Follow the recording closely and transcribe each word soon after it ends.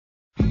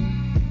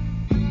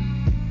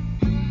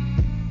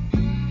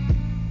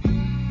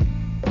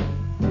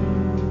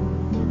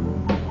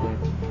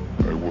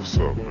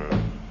up, man?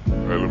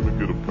 Hey, let me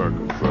get a pack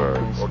of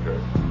fags. Okay.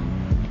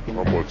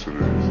 How much it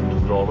is?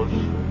 $2.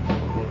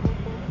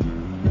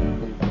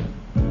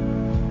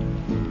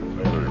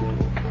 There you go.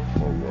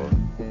 Alright.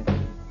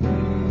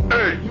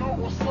 Hey! Yo,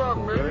 what's up,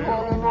 man? You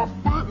all on my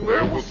foot, man.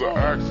 There was an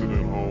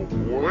accident,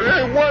 homeboy. Well, it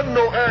ain't wasn't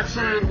no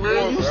accident,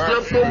 man. You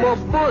stepped on my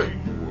foot.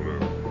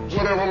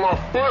 Whatever my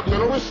foot, man.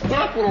 Don't be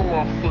stepping on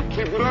my foot.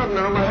 Keep it up,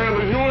 man. I'ma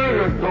handle you in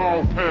that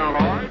dog pound,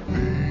 alright?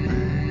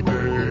 These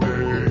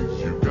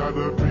days, you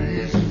gotta be.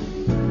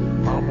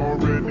 I'm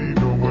already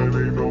knowing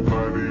ain't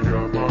nobody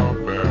got my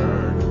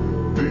back.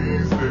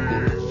 These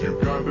days, you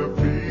gotta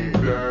be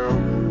down.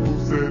 Who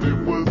said it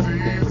was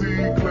easy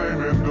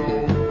claiming no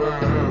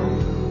pound?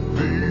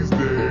 These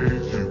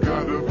days, you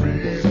gotta be.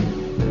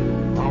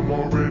 I'm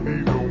already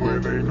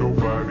knowing ain't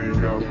nobody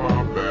got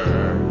my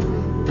back.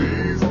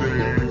 These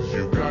days,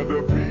 you gotta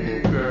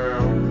be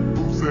down.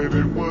 Who said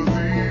it was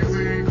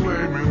easy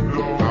claiming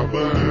no pound? I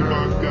believe I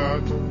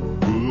got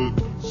good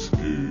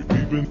skills.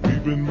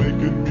 We've been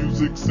making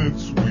music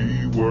since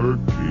we were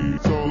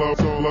kids. All I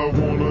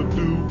wanna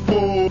do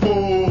for a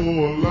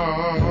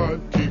lot.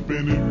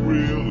 Keeping it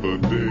real the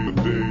day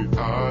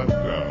I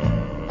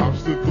die.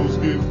 Obstacles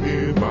get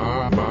in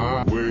my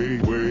way.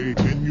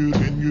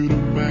 Continue to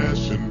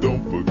mash and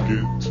don't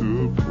forget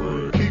to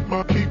pray.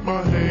 Keep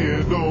my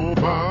hand on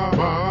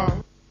my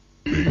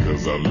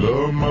because I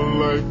love my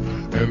life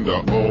and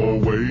I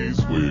always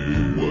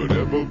will.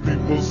 Whatever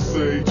people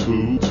say to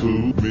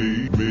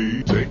me,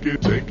 take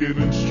it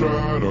in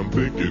stride. I'm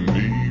thinking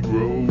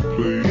Negro,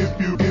 please.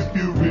 If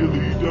you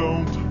really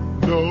don't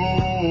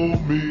know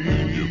me,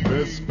 you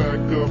mess back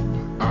up.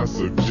 I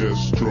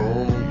suggest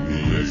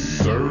strongly. Yes,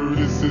 sir,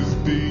 this is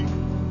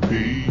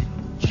DPG.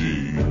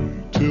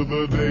 Till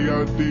the day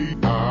I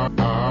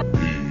die.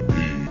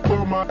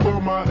 For my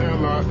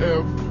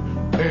LIF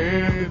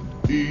and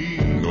E.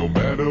 No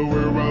matter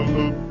where I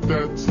look,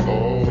 that's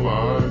all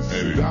I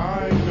see. And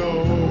I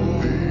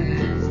know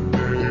these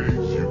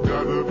days you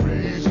gotta be.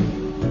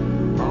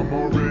 I'm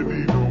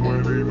already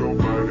knowing ain't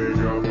nobody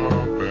got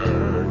my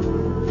back.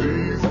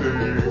 These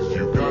days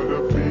you gotta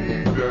be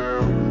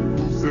down.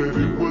 Who said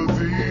it was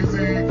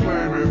easy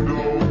claiming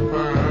no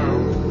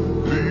pound?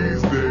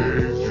 These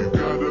days you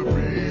gotta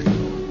be.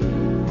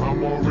 I'm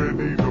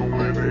already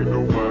knowing ain't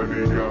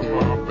nobody got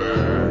my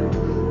back.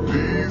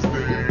 These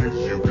days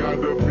you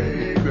gotta be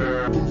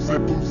down. Who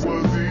said it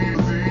was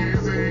easy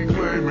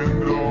claiming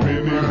no pound?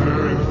 Many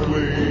men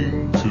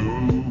cling to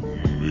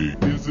me.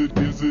 Is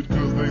it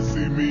cause they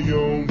see me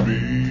on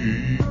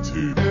BT?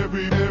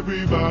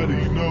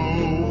 Everybody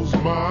knows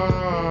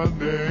my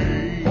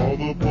name. All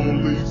the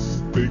police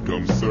think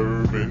I'm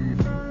serving.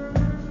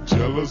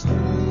 Jealous,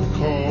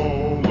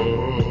 call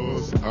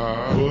us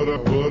out.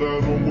 But I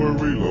don't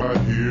worry, I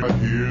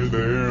hear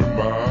their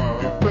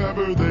mind. If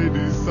ever they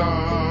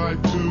decide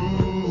to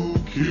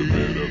kill, you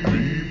better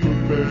be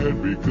prepared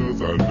because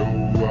I know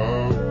I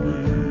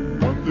will.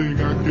 One thing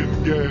I can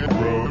get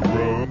from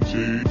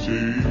GG.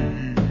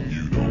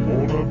 You don't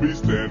wanna be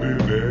standing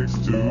next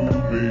to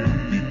me.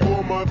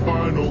 Before my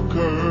final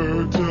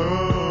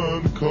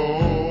curtain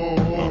call,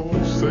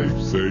 I'm safe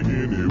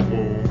saying it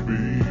won't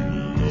be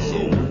long. So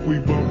if we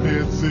bump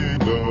heads in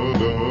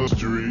the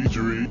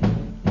street,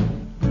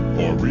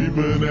 or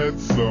even at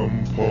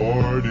some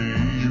party,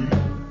 you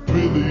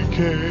really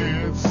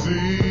can't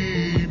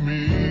see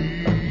me.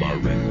 My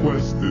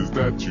request is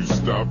that you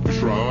stop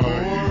trying,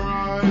 or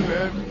I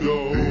let go.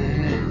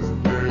 These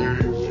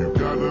days you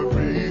gotta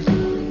be.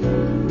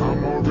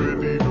 I'm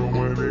already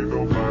knowing ain't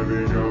nobody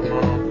got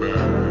my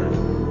back.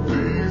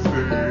 These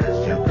days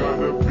you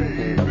gotta be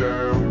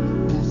down.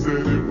 Who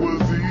said it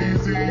was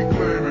easy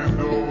claiming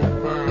no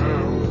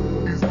pound?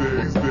 These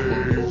days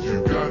you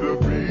gotta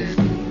be.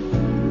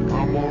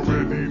 I'm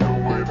already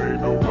knowing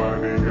ain't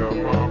nobody got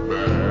my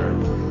back.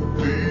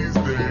 These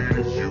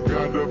days you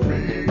gotta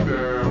be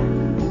down.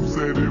 Who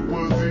said it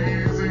was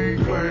easy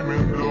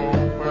claiming no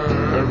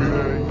pound? Every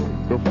day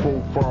the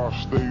 4-5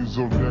 stays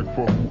on deck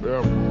for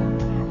whoever.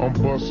 I'm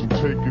bustin',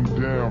 taking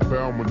down,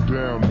 bowing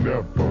down,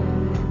 never.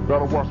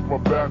 Gotta watch my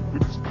back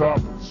with these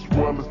cops, as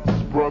well as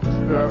these brothers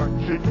that I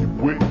kick it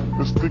with.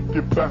 And stick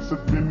it faster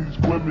than these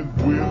women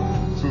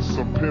will. Since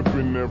I'm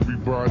pimping,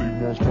 everybody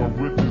wants my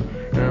riches,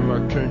 and I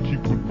can't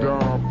keep a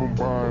dime from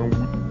buying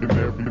weed.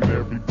 And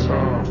every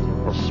time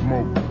I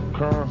smoke,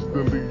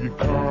 constantly it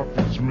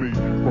confidence me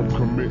from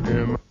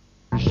committing.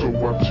 So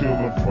I chill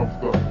and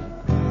puffed up.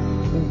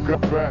 Who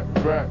got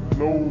back,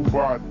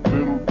 nobody.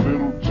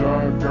 Little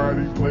John got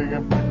it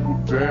laying people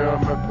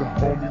down at the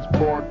homies'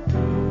 party.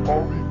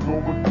 Are we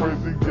going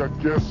crazy? I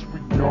guess we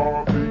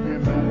are.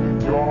 Being who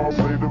we are.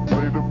 Later,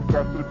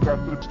 got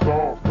the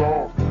star.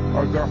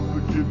 I got to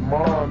get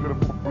mine, and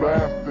if I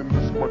blast, then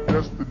it's my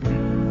destiny.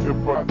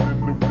 If I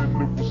didn't, then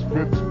it was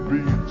meant to be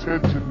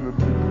intentionally.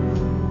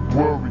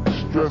 Worried,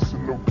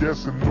 stressing, no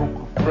guessing, no